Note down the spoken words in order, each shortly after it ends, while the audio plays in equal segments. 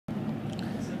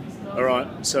All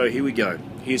right, so here we go.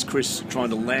 Here's Chris trying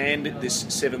to land this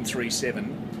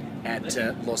 737 at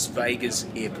Las Vegas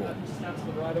Airport. It's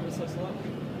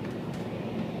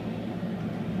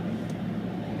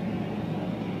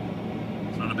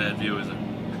not a bad view, is it?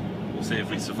 We'll see if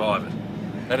we survive it.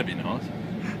 That'd be nice.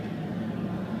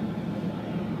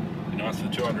 Be nice for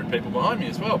the 200 people behind me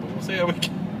as well, but we'll see how we go.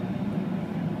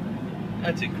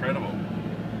 That's incredible.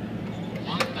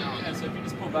 Yeah, so if you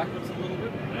just pull backwards a little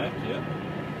bit. Yeah.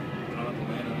 Try not to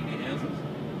land on any houses.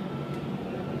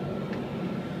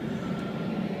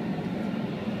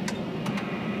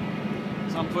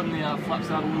 So I'm putting the flaps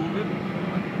out a little bit.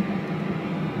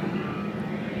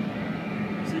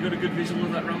 So you got a good visual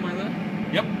of that runway there?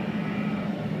 Yep.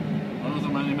 As long as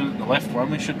I'm aiming at the left one,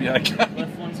 we should be okay.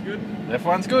 Left one's good? Left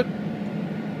one's good.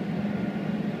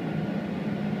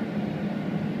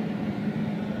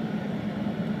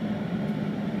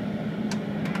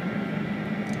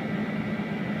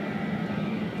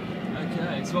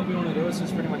 Okay, so what we want to do is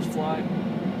just pretty much fly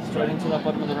straight into that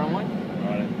bottom of the runway.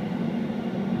 Right.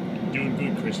 Doing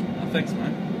good, Chris. Oh, thanks,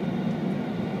 mate.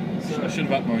 So I should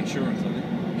have upped my insurance, I think.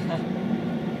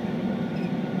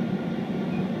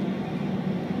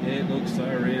 It looks so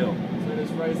real. So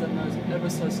just raise that nose ever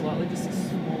so slightly, just the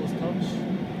smallest touch.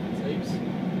 It's heaps.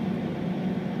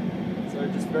 So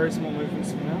just very small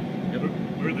movements from now. Yep.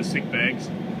 Where are the sick bags?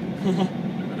 I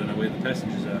don't know where the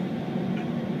passengers are.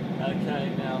 Okay,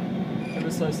 now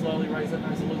ever so slowly raise that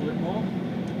nose a little bit more.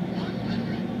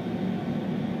 100,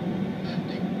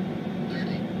 50,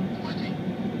 30, 20,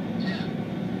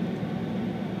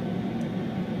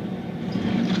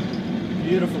 10.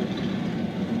 Beautiful.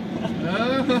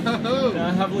 Oh.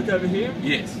 Now have a look over here.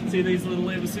 Yes. See these little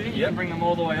levers here? You Yep. can bring them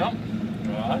all the way up.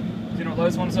 Right. Do you know what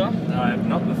those ones are? I have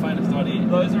not the faintest idea.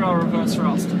 Those are our reverse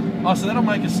thrust. Oh, so that'll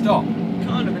make us stop.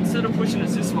 Kind of. Instead of pushing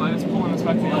us this way, it's pulling us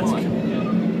back the other way. Cool. Yeah.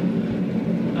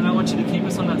 And I want you to keep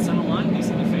us on that center line,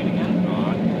 using your feet again.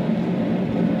 Right.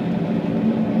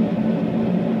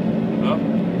 Oh.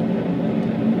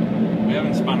 We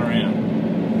haven't spun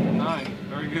around. No,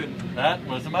 very good. That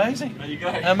was amazing. There you go.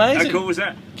 Amazing. How cool was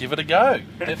that? Give it a go.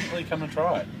 Definitely come and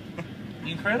try it.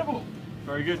 Incredible.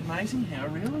 Very good. Amazing how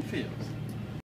real it feels.